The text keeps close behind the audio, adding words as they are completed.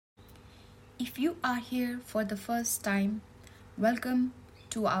If you are here for the first time, welcome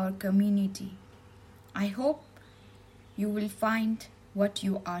to our community. I hope you will find what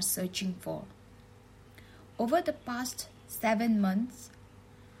you are searching for. Over the past 7 months,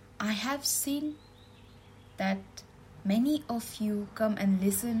 I have seen that many of you come and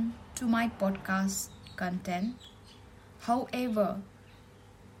listen to my podcast content. However,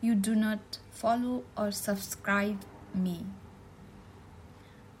 you do not follow or subscribe me.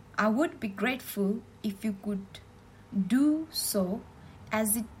 I would be grateful if you could do so,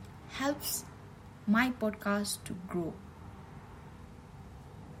 as it helps my podcast to grow.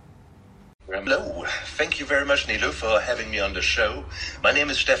 Hello, thank you very much, Nilu, for having me on the show. My name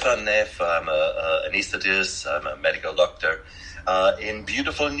is Stefan Neff. I'm an anaesthetist. I'm a medical doctor in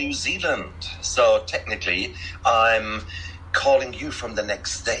beautiful New Zealand. So technically, I'm calling you from the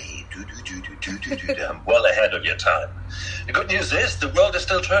next day. I'm well ahead of your time. The good news is the world is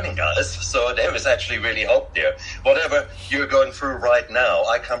still turning, guys. So there is actually really hope there. Whatever you're going through right now,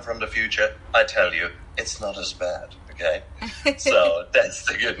 I come from the future. I tell you, it's not as bad. Okay, so that's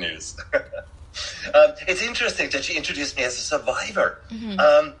the good news. It's interesting that you introduced me as a survivor.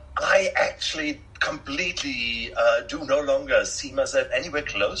 Mm-hmm. I actually completely do no longer see myself anywhere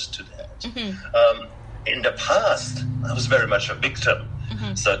close to that. Mm-hmm. In the past, I was very much a victim,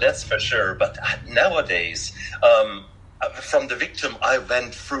 so that's for sure. But nowadays, from the victim, I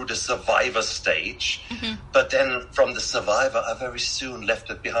went through the survivor stage. Mm-hmm. But then from the survivor, I very soon left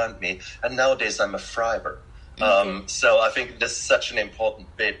it behind me. And nowadays, I'm a thriver. So I think this is such an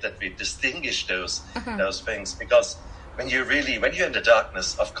important bit that we distinguish those things, because when you're in the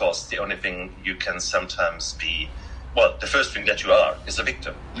darkness, of course, the only thing you can sometimes be, well, the first thing that you are is a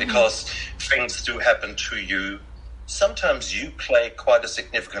victim, because things do happen to you. Sometimes you play quite a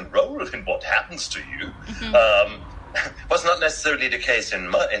significant role in what happens to you. Was not necessarily the case in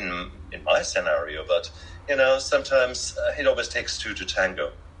my scenario, but sometimes it always takes two to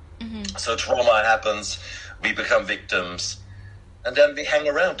tango. So trauma happens, we become victims, and then we hang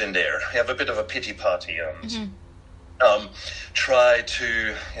around in there. We have a bit of a pity party and try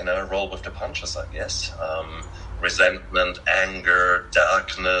to, roll with the punches, I guess. Resentment, anger,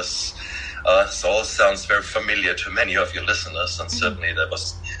 darkness. This all sounds very familiar to many of your listeners, and certainly that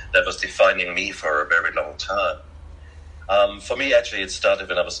was defining me for a very long time. For me, actually, it started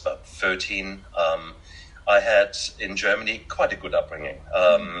when I was about 13. I had in Germany quite a good upbringing.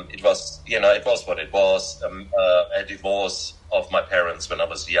 It was what it was. A divorce of my parents when I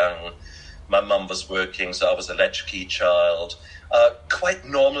was young. My mum was working, so I was a latchkey child. Quite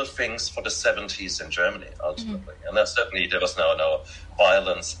normal things for the 70s in Germany, ultimately. And there was no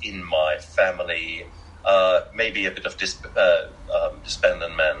violence in my family. Maybe a bit of disbandment,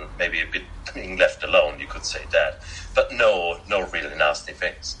 maybe a bit being left alone, you could say that. But no really nasty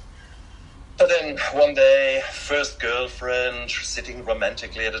things. But then one day, first girlfriend, sitting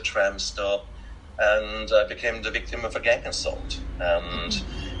romantically at a tram stop, and I became the victim of a gang assault. And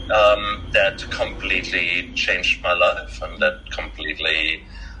that completely changed my life, and that completely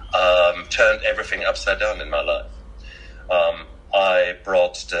turned everything upside down in my life. I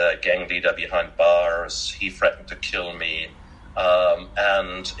brought the gang leader behind bars. He threatened to kill me.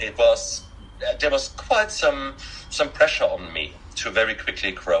 And there was quite some pressure on me to very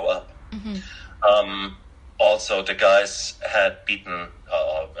quickly grow up. Also, the guys had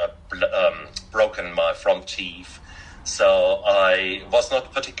broken my front teeth, so I was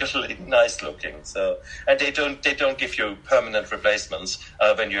not particularly nice looking. And they don't give you permanent replacements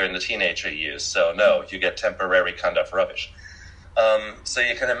when you're in the teenager years. So no, you get temporary kind of rubbish. So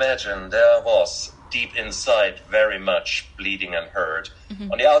you can imagine there I was deep inside, very much bleeding and hurt.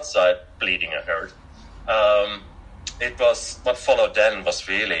 On the outside, bleeding and hurt. What followed then was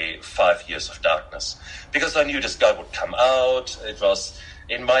really 5 years of darkness, because I knew this guy would come out. It was,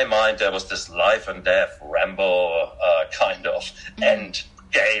 in my mind, there was this life and death Rambo kind of end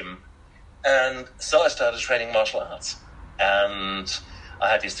game. And so I started training martial arts, and I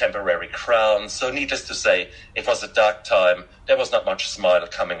had these temporary crowns. So needless to say, it was a dark time. There was not much smile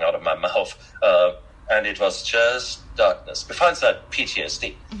coming out of my mouth, and it was just darkness. Besides that,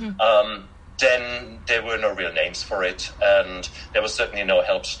 PTSD. Then there were no real names for it, and there was certainly no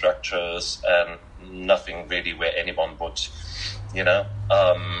help structures, and nothing really where anyone would,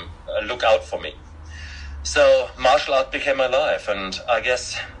 look out for me. So martial art became my life, and I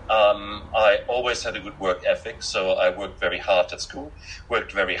guess I always had a good work ethic, so I worked very hard at school,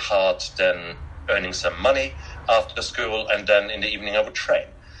 worked very hard then earning some money after school, and then in the evening I would train.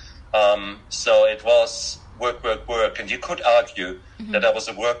 So it was work, and you could argue that I was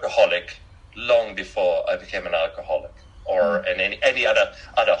a workaholic long before I became an alcoholic or any other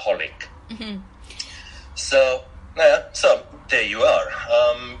holic. So there you are.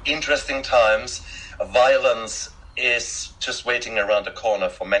 Interesting times. Violence is just waiting around the corner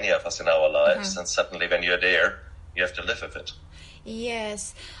for many of us in our lives, and suddenly when you're there, you have to live with it.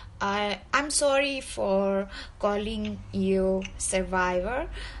 Yes. I'm sorry for calling you survivor.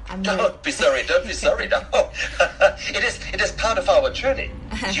 Don't be sorry. No. It is part of our journey.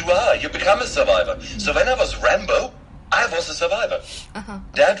 You become a survivor. So when I was Rambo, I was a survivor.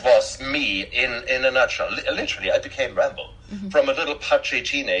 That was me in a nutshell. Literally, I became Rambo. From a little pudgy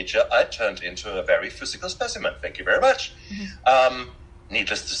teenager, I turned into a very physical specimen. Thank you very much.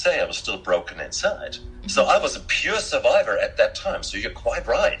 Needless to say, I was still broken inside. So I was a pure survivor at that time. So you're quite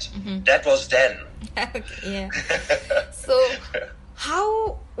right. That was then. Yeah. So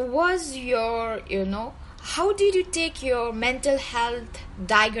how was your, how did you take your mental health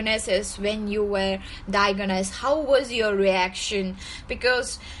diagnosis when you were diagnosed? How was your reaction?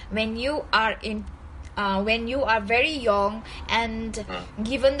 Because when you are very young, and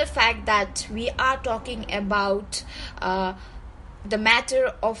given the fact that we are talking about the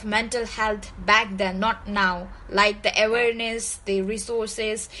matter of mental health back then, not now, like the awareness, the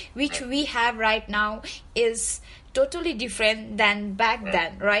resources which we have right now is totally different than back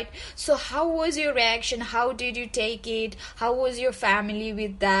then, right? So how was your reaction? How did you take it? How was your family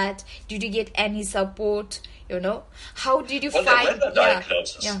with that? Did you get any support? How did you find? There were no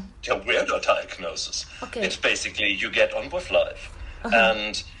diagnosis. There were no diagnosis. Okay. It's basically you get on with life.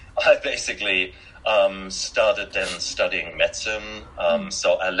 And I basically started then studying medicine.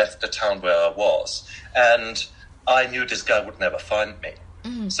 So I left the town where I was, and I knew this guy would never find me.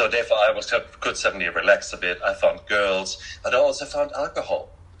 So therefore I could suddenly relax a bit. I found girls, but I also found alcohol.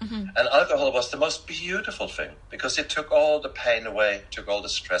 And alcohol was the most beautiful thing, because it took all the pain away, took all the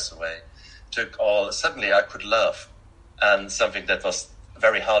stress away, suddenly I could love. And something that was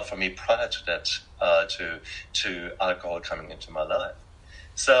very hard for me prior to that, to alcohol coming into my life.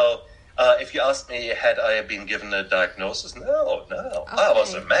 So if you ask me, had I been given a diagnosis? No. Okay. I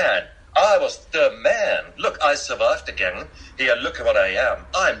was a man. I was the man. Look, I survived again. Here, look at what I am.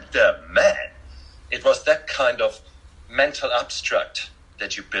 I'm the man. It was that kind of mental abstract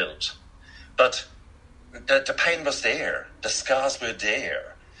that you built. But the pain was there. The scars were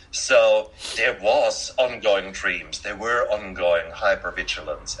there. So there was ongoing dreams. There were ongoing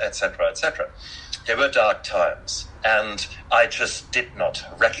hypervigilance, etc., etc. There were dark times, and I just did not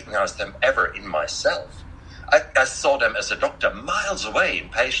recognize them ever in myself. I saw them as a doctor miles away in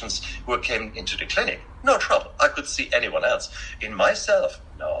patients who came into the clinic. No trouble. I could see anyone else. In myself,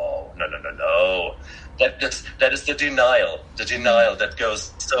 no. That is the denial that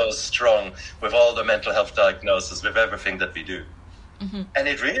goes so strong with all the mental health diagnosis, with everything that we do. And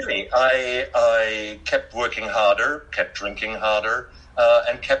it really, I kept working harder, kept drinking harder,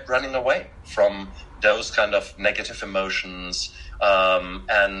 and kept running away from those kind of negative emotions.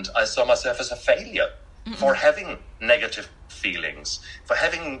 And I saw myself as a failure for having negative feelings, for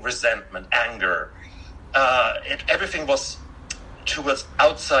having resentment, anger. Everything was towards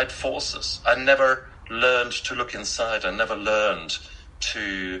outside forces. I never learned to look inside. I never learned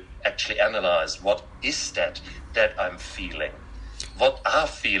to actually analyze what is that I'm feeling. What are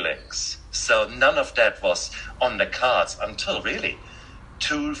feelings? So none of that was on the cards until really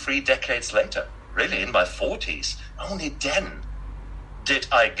 2-3 decades later, really in my 40s. Only then did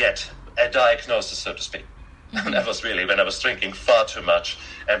I get a diagnosis, so to speak. And that was really when I was drinking far too much,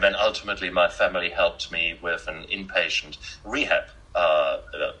 and when ultimately my family helped me with an inpatient rehab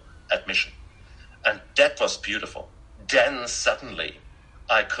admission. And that was beautiful. Then suddenly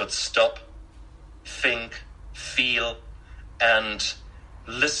I could stop, think, feel, and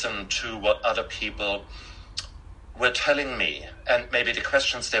listen to what other people were telling me, and maybe the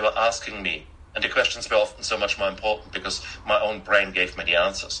questions they were asking me. And the questions were often so much more important because my own brain gave me the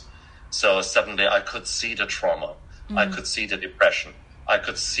answers. So suddenly I could see the trauma. I could see the depression. I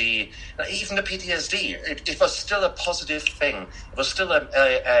could see even the PTSD. It was still a positive thing. It was still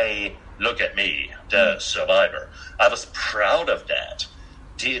a look at me, the survivor. I was proud of that.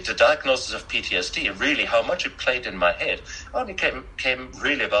 The diagnosis of PTSD, really how much it played in my head, only came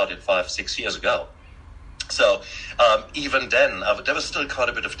really about 5-6 years ago. So even then, there was still quite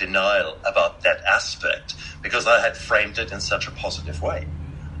a bit of denial about that aspect because I had framed it in such a positive way.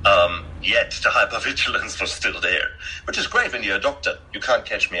 Yet the hypervigilance was still there, which is great when you're a doctor. You can't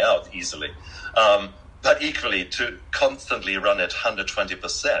catch me out easily. But equally, to constantly run at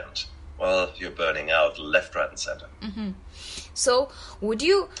 120%, well, you're burning out left, right, and center. So do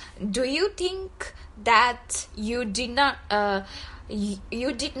you think that you did not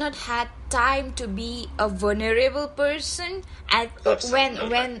you did not had time to be a vulnerable person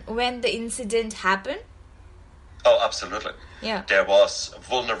when the incident happened? Oh, absolutely. Yeah. There was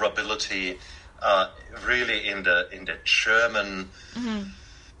vulnerability really in the German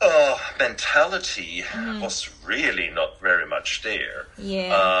mentality was really not very much there.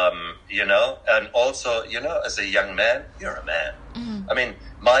 Yeah. And also, as a young man, you're a man. I mean,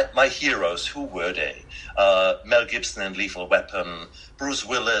 my heroes, who were they? Mel Gibson in Lethal Weapon, Bruce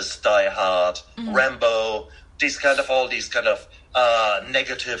Willis, Die Hard, Rambo, all these kind of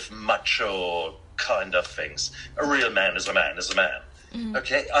negative macho kind of things. A real man is a man is a man.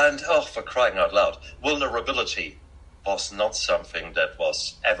 Okay, and for crying out loud, vulnerability was not something that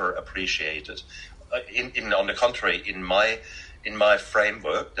was ever appreciated. On the contrary, in my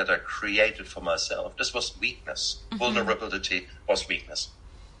framework that I created for myself, this was weakness. Vulnerability was weakness.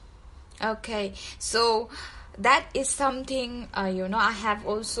 Okay, so that is something I have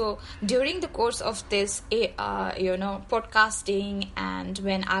also during the course of this podcasting, and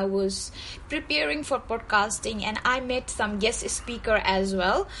when I was preparing for podcasting, and I met some guest speaker as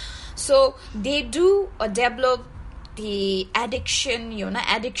well. So they do develop the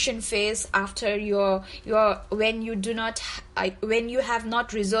addiction phase after your when you have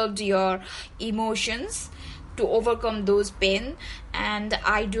not resolved your emotions to overcome those pain. And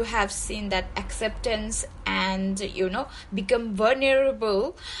I do have seen that acceptance and become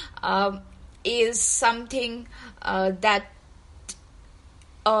vulnerable is something that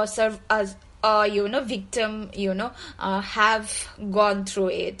serve as victim have gone through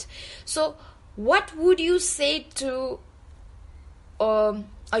it. So what would you say to a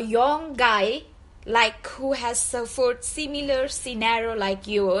young guy like who has suffered similar scenario like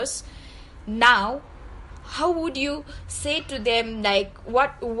yours now? How would you say to them, like,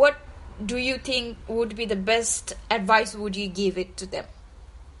 what do you think would be the best advice would you give it to them?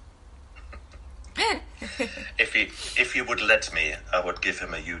 If you would let me, I would give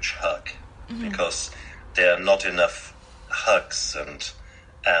him a huge hug, because there are not enough hugs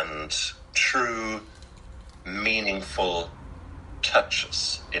and true meaningful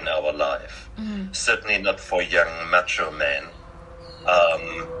touches in our life. Certainly not for young macho men.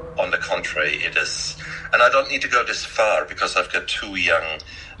 On the contrary, it is, and I don't need to go this far because I've got two young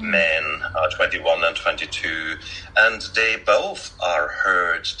men, 21 and 22, and they both are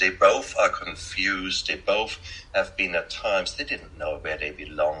hurt, they both are confused, they both have been at times, they didn't know where they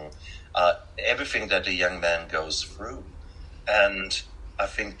belong, everything that a young man goes through. And I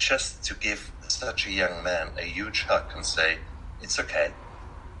think just to give such a young man a huge hug and say, it's okay,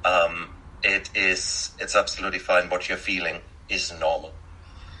 it's absolutely fine, what you're feeling is normal.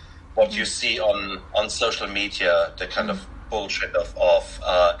 What you see on social media, the kind of bullshit of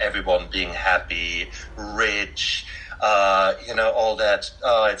everyone being happy, rich, all that.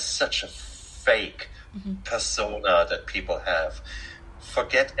 It's such a fake persona that people have.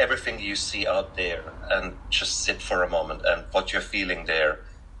 Forget everything you see out there and just sit for a moment. And what you're feeling there,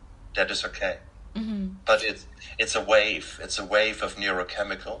 that is okay. But it's a wave. It's a wave of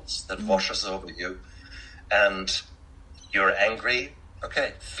neurochemicals that washes over you, and you're angry.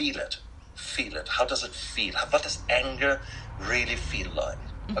 Okay, feel it. Feel it. How does it feel? What does anger really feel like?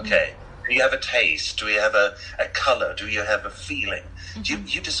 Okay, do you have a taste? Do you have a color? Do you have a feeling?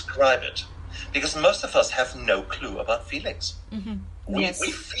 You describe it. Because most of us have no clue about feelings. Yes.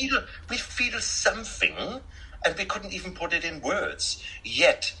 We feel something, and we couldn't even put it in words.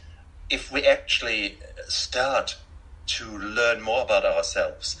 Yet, if we actually start to learn more about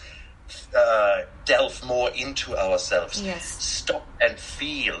ourselves, delve more into ourselves, stop and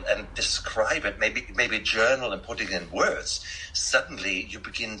feel and describe it, maybe journal and put it in words, suddenly you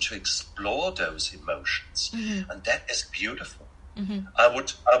begin to explore those emotions, and that is beautiful. I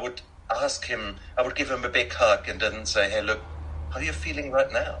would ask him, I would give him a big hug and then say, hey, look, how are you feeling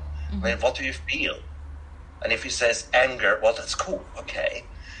right now? I mean, what do you feel? And if he says anger, well, that's cool, okay,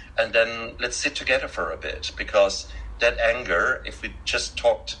 and then let's sit together for a bit, because that anger, if we just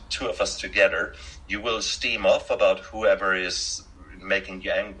talked two of us together, you will steam off about whoever is making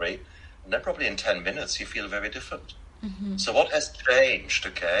you angry, and then probably in 10 minutes you feel very different. So what has changed,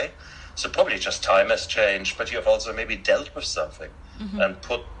 okay? So probably just time has changed, but you have also maybe dealt with something and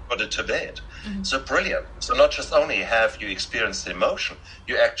put it to bed. So brilliant. So not just only have you experienced the emotion,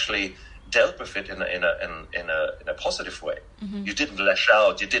 you actually dealt with it in a positive way. You didn't lash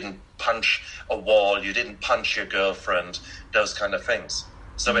out, you didn't punch a wall, you didn't punch your girlfriend, those kind of things.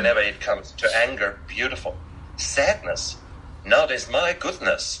 So whenever it comes to anger, beautiful. Sadness, nowadays, my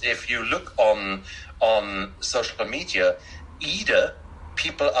goodness, if you look on social media, either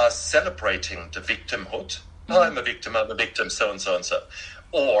people are celebrating the victimhood Oh, I'm a victim, so and so and so.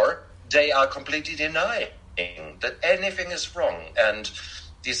 Or they are completely denying that anything is wrong. And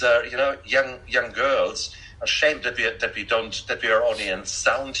these are, young girls ashamed that we are only in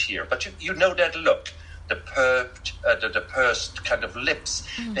sound here. But you know that look, the pursed kind of lips,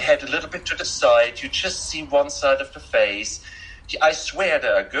 the head a little bit to the side. You just see one side of the face. I swear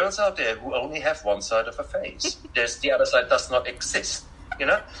there are girls out there who only have one side of a face. The other side does not exist.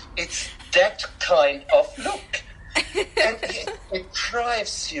 It's that kind of look. And it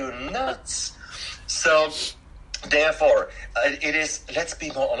drives you nuts. So, therefore, it is, let's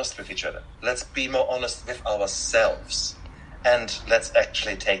be more honest with each other. Let's be more honest with ourselves. And let's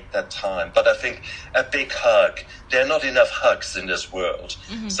actually take that time. But I think a big hug, there are not enough hugs in this world.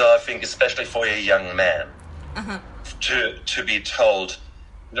 So I think especially for a young man, to be told,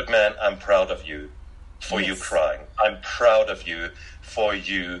 look, man, I'm proud of you for you crying. I'm proud of you for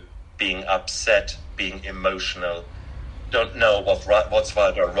you being upset, being emotional, don't know what's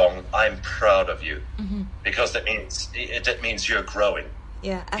right or wrong. I'm proud of you because that means you're growing.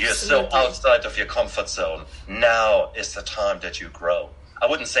 Yeah, absolutely. You're so outside of your comfort zone. Now is the time that you grow. I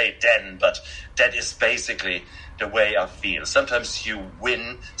wouldn't say then, but that is basically the way I feel. Sometimes you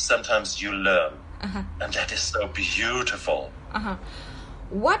win, sometimes you learn. And that is so beautiful.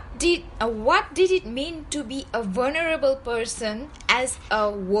 What did it mean to be a vulnerable person as a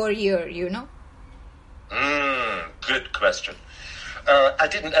warrior, Good question. I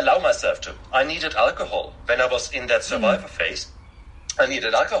didn't allow myself to. I needed alcohol. When I was in that survivor phase, I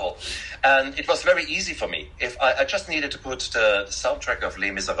needed alcohol. And it was very easy for me. If I just needed to put the soundtrack of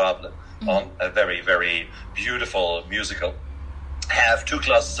Les Miserables on, a very, very beautiful musical, have 2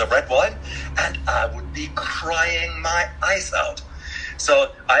 glasses of red wine, and I would be crying my eyes out.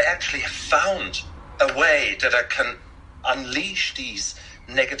 So I actually found a way that I can unleash these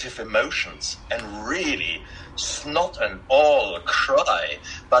negative emotions and really snot and all cry.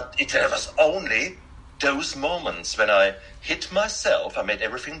 But it was only those moments when I hit myself. I made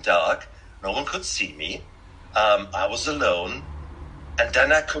everything dark. No one could see me. I was alone. And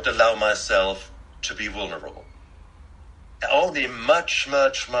then I could allow myself to be vulnerable. Only much,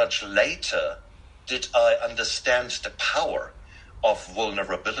 much, much later did I understand the power of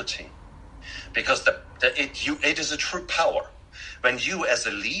vulnerability. Because it is a true power. When you as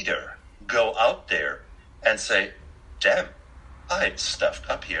a leader go out there and say, damn, I stuffed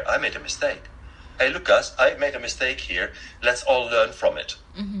up here. I made a mistake. Hey, look, guys, I made a mistake here. Let's all learn from it.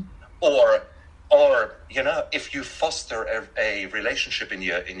 Or if you foster a relationship in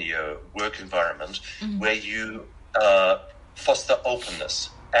your work environment where you foster openness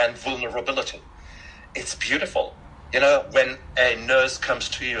and vulnerability, it's beautiful. When a nurse comes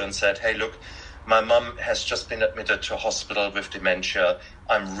to you and said, hey, look, my mom has just been admitted to hospital with dementia.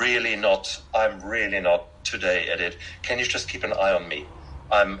 I'm really not today at it. Can you just keep an eye on me?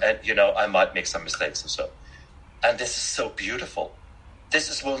 I might make some mistakes and so. And this is so beautiful. This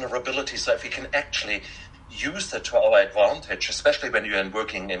is vulnerability. So if we can actually use that to our advantage, especially when you're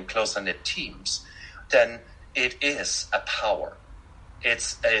working in closer-knit teams, then it is a power.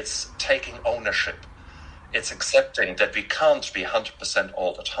 It's taking ownership. It's accepting that we can't be 100%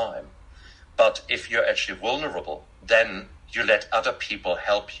 all the time. But if you're actually vulnerable, then you let other people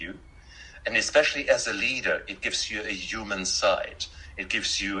help you. And especially as a leader, it gives you a human side. It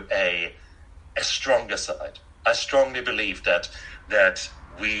gives you a stronger side. I strongly believe that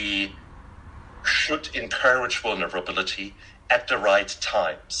we should encourage vulnerability at the right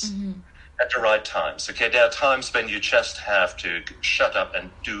times. At the right times. Okay, there are times when you just have to shut up and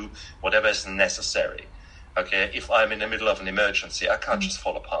do whatever is necessary. Okay, if I'm in the middle of an emergency, I can't just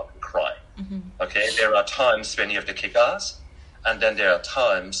fall apart and cry. Okay, there are times when you have to kick ass, and then there are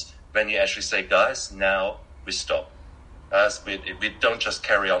times when you actually say, guys, now we stop. We don't just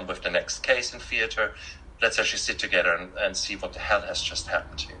carry on with the next case in theater. Let's actually sit together and see what the hell has just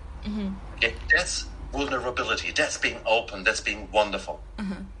happened to you. Okay, that's vulnerability. That's being open. That's being wonderful.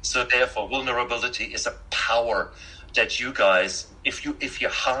 So therefore, vulnerability is a power that you guys, if you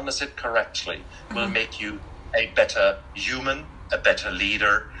harness it correctly, will make you a better human, a better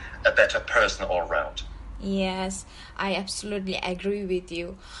leader, a better person all around. Yes, I absolutely agree with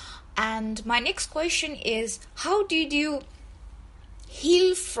you. And my next question is, how did you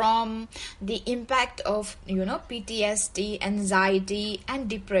heal from the impact of, PTSD, anxiety, and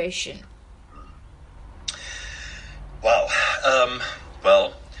depression? Wow.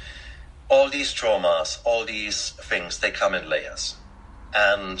 Well, all these traumas, all these things, they come in layers.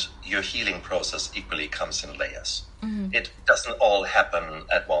 And your healing process equally comes in layers. It doesn't all happen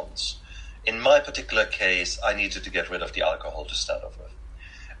at once. In my particular case, I needed to get rid of the alcohol to start off with.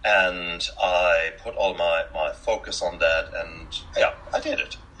 And I put all my focus on that, and yeah, I did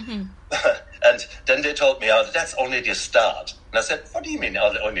it. And then they told me, oh, that's only the start. And I said, what do you mean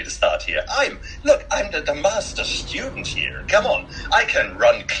only the start here? I'm the master student here. Come on, I can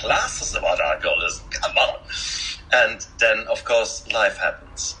run classes about alcoholism. Come on. And then, of course, life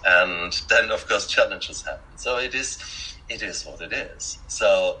happens. And then, of course, challenges happen. So it is what it is.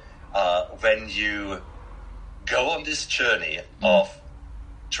 So when you go on this journey of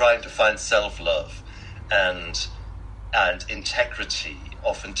trying to find self-love and integrity,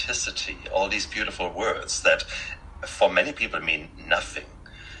 authenticity, all these beautiful words that for many people mean nothing.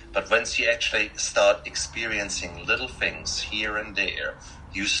 But once you actually start experiencing little things here and there,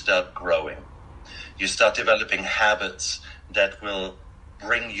 you start growing. You start developing habits that will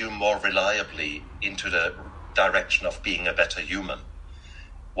bring you more reliably into the direction of being a better human.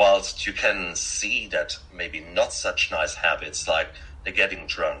 Whilst you can see that maybe not such nice habits like the getting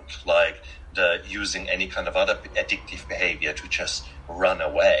drunk, like the using any kind of other addictive behavior to just run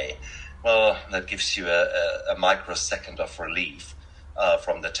away, well, that gives you a microsecond of relief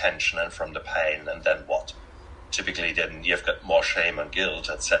from the tension and from the pain, and then what? Typically, then you've got more shame and guilt,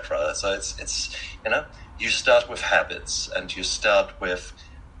 etc. So it's you start with habits and you start with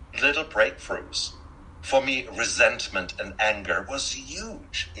little breakthroughs. For me, resentment and anger was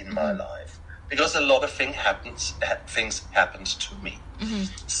huge in my life because a lot of things happened to me.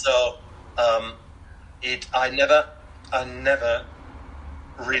 So I never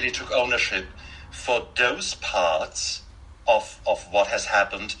really took ownership for those parts of what has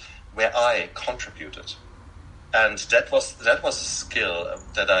happened where I contributed. And that was a skill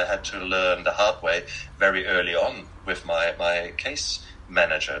that I had to learn the hard way very early on with my case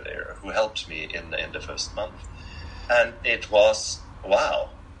manager there, who helped me in the first month. And it was, wow.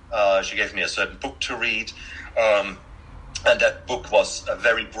 She gave me a certain book to read, and that book was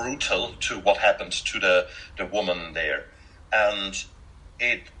very brutal to what happened to the woman there. And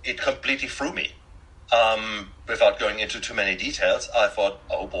it completely threw me. Without going into too many details, I thought,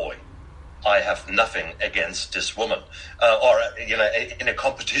 oh boy, I have nothing against this woman. In a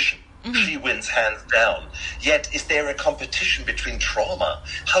competition, she wins hands down. Yet, is there a competition between trauma?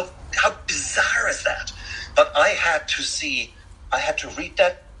 How bizarre is that? But I had to read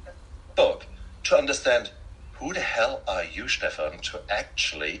that book to understand, who the hell are you, Stefan, to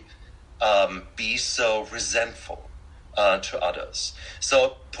actually be so resentful to others?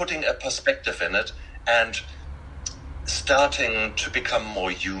 So putting a perspective in it and starting to become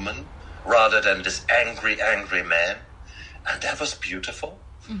more human rather than this angry man. And that was beautiful.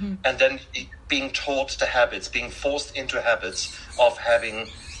 And then being taught the habits, being forced into habits of having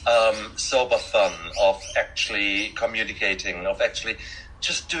sober fun, of actually communicating, of actually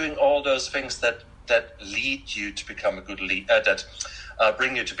just doing all those things that lead you to become a good leader, that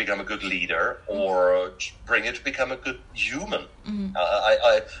bring you to become a good leader, or bring you to become a good human.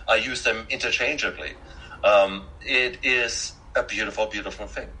 I use them interchangeably. It is a beautiful, beautiful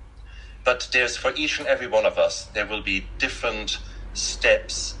thing. But there's, for each and every one of us, there will be different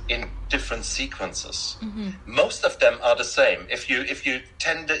steps in different sequences. Most of them are the same. If you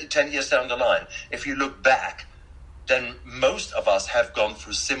 10 years down the line, if you look back, then most of us have gone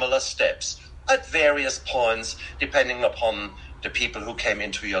through similar steps at various points, depending upon the people who came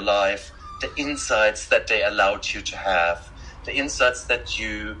into your life, the insights that they allowed you to have, the insights that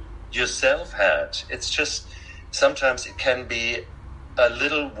you yourself had. It's just, sometimes it can be a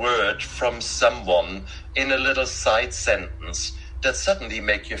little word from someone in a little side sentence that suddenly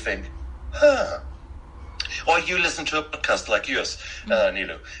make you think, or you listen to a podcast like yours,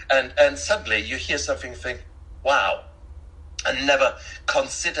 Nilu, and suddenly you hear something and think, wow, I never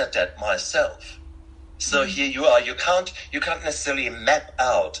considered that myself. So here you are. You can't necessarily map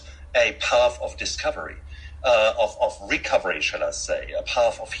out a path of discovery, of recovery, shall I say, a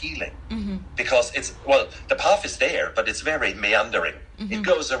path of healing, because the path is there, but it's very meandering. It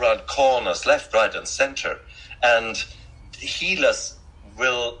goes around corners, left, right, and center, and healers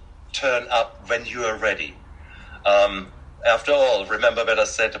will turn up when you are ready. After all, remember what I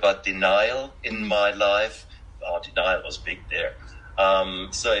said about denial in my life? Denial was big there.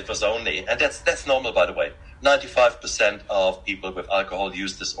 So it was only, and that's normal, by the way. 95% of people with alcohol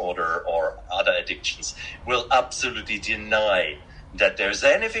use disorder or other addictions will absolutely deny that there's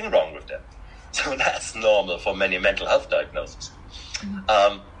anything wrong with them. So that's normal for many mental health diagnoses.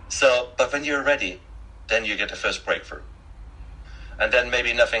 But when you're ready, then you get the first breakthrough. And then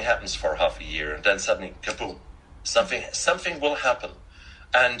maybe nothing happens for half a year, and then suddenly, kaboom, something will happen.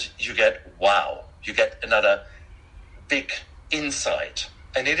 And you get, wow, you get another big insight.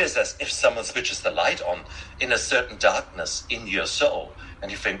 And it is as if someone switches the light on in a certain darkness in your soul,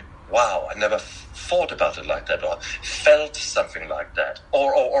 and you think, wow, I never thought about it like that, or felt something like that,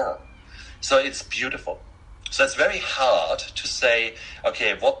 or. So it's beautiful. So it's very hard to say,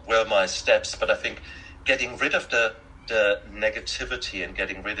 okay, what were my steps? But I think getting rid of the negativity and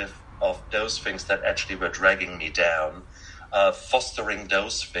getting rid of those things that actually were dragging me down, fostering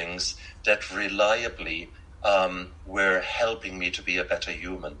those things that reliably were helping me to be a better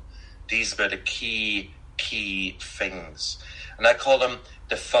human. These were the key things. And I call them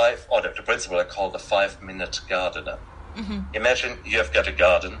the principle I call the 5-minute gardener. Mm-hmm. Imagine you have got a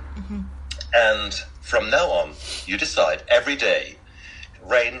garden, and from now on, you decide every day,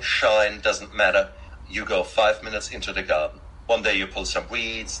 rain, shine, doesn't matter, you go 5 minutes into the garden. One day you pull some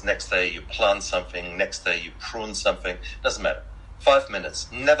weeds, next day you plant something, next day you prune something, doesn't matter. 5 minutes,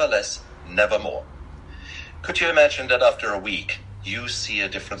 never less, never more. Could you imagine that after a week, you see a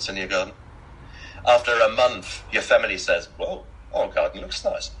difference in your garden? After a month, your family says, whoa, our garden looks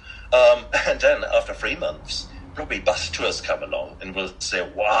nice. And then after 3 months, probably bus tours come along and will say,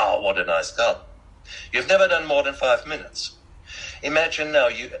 wow, what a nice garden. You've never done more than 5 minutes. Imagine now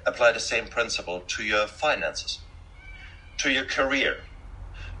you apply the same principle to your finances, to your career,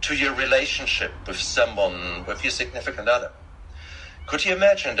 to your relationship with someone, with your significant other. Could you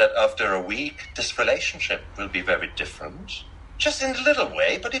imagine that after a week, this relationship will be very different? Just in a little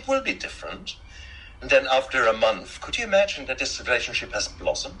way, but it will be different. And then after a month, could you imagine that this relationship has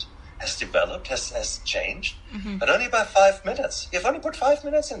blossomed, has developed, has changed? Mm-hmm. But only by 5 minutes. You've only put 5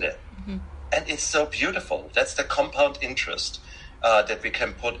 minutes in there. Mm-hmm. And it's so beautiful. That's the compound interest that we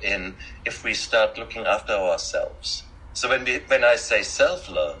can put in if we start looking after ourselves. So when I say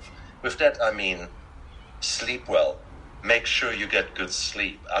self-love, with that I mean sleep well. Make sure you get good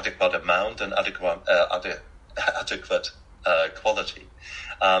sleep, adequate amount and adequate quality,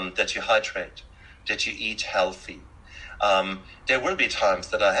 that you hydrate, that you eat healthy. There will be times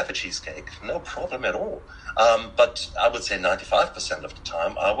that I have a cheesecake, no problem at all. But I would say 95% of the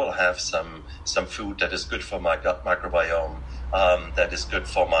time I will have some food that is good for my gut microbiome, that is good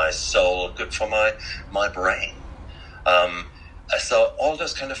for my soul, good for my brain. So all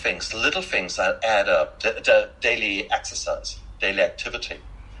those kind of things, little things that add up, the daily exercise, daily activity.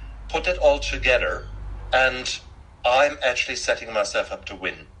 Put it all together, and I'm actually setting myself up to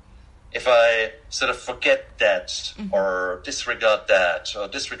win. If I sort of forget that, or disregard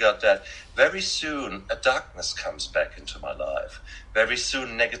that, very soon a darkness comes back into my life. Very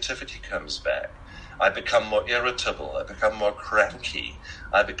soon negativity comes back. I become more irritable. I become more cranky.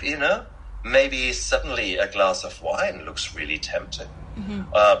 Maybe suddenly a glass of wine looks really tempting,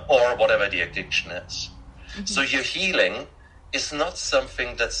 or whatever the addiction is. Mm-hmm. So your healing is not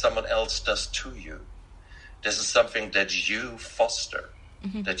something that someone else does to you. This is something that you foster,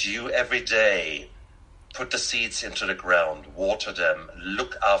 that you every day put the seeds into the ground, water them,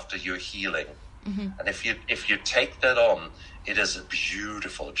 look after your healing. Mm-hmm. And if you take that on, it is a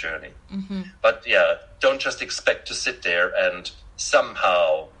beautiful journey. Mm-hmm. But yeah, don't just expect to sit there and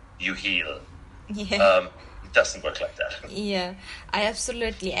somehow you heal. Yeah. It doesn't work like that. Yeah, I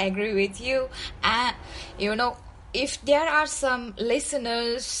absolutely agree with you. And if there are some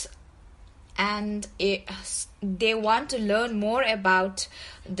listeners and they want to learn more about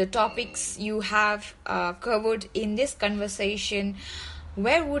the topics you have covered in this conversation,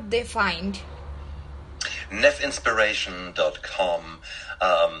 where would they find? nefinspiration.com.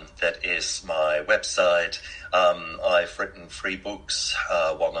 That is my website. I've written 3 books,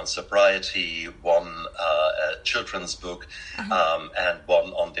 one on sobriety, one a children's book, and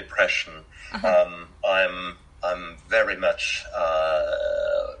one on depression. I'm very much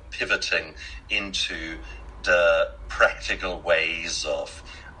pivoting into the practical ways of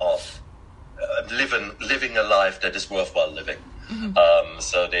living a life that is worthwhile living.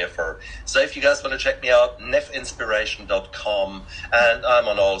 So if you guys want to check me out, nefinspiration.com, and I'm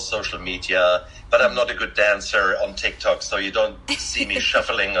on all social media, but I'm not a good dancer on TikTok, so you don't see me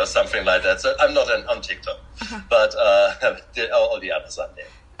shuffling or something like that. So I'm not on TikTok, but all the others are there.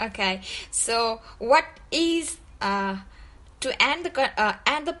 Okay, so what is to end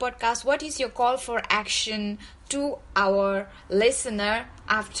the podcast? What is your call for action to our listener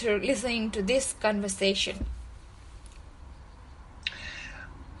after listening to this conversation?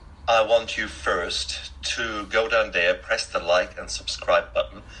 I want you first to go down there, press the like and subscribe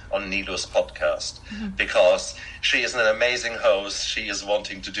button on Nilu's podcast, because she is an amazing host. She is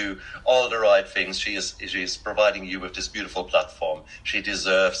wanting to do all the right things. She is providing you with this beautiful platform. She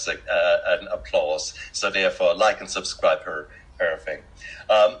deserves an applause. So therefore, like and subscribe her Perfect.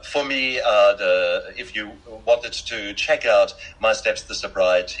 For me, if you wanted to check out My Steps to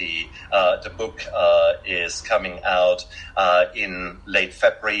Sobriety, the book is coming out in late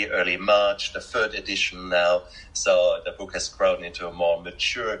February, early March, the 3rd edition now. So the book has grown into a more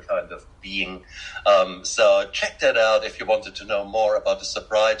mature kind of being. So check that out if you wanted to know more about the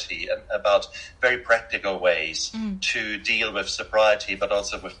sobriety and about very practical ways to deal with sobriety, but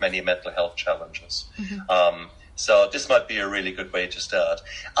also with many mental health challenges. So this might be a really good way to start.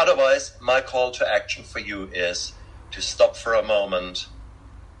 Otherwise, my call to action for you is to stop for a moment,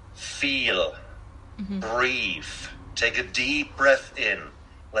 feel, breathe, take a deep breath in,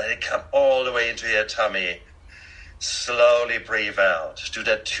 let it come all the way into your tummy, slowly breathe out. Do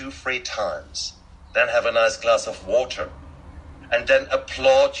that 2-3 times. Then have a nice glass of water. And then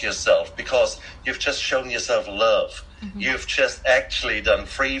applaud yourself because you've just shown yourself love. You've just actually done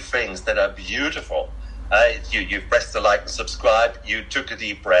 3 things that are beautiful. You pressed the like and subscribe, you took a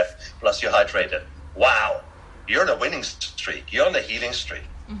deep breath, plus you hydrated. Wow, you're on a winning streak. You're on a healing streak.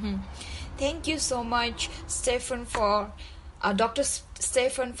 Thank you so much, Stefan, for Dr.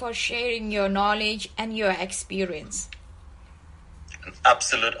 Stefan, for sharing your knowledge and your experience. An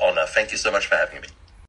absolute honor. Thank you so much for having me.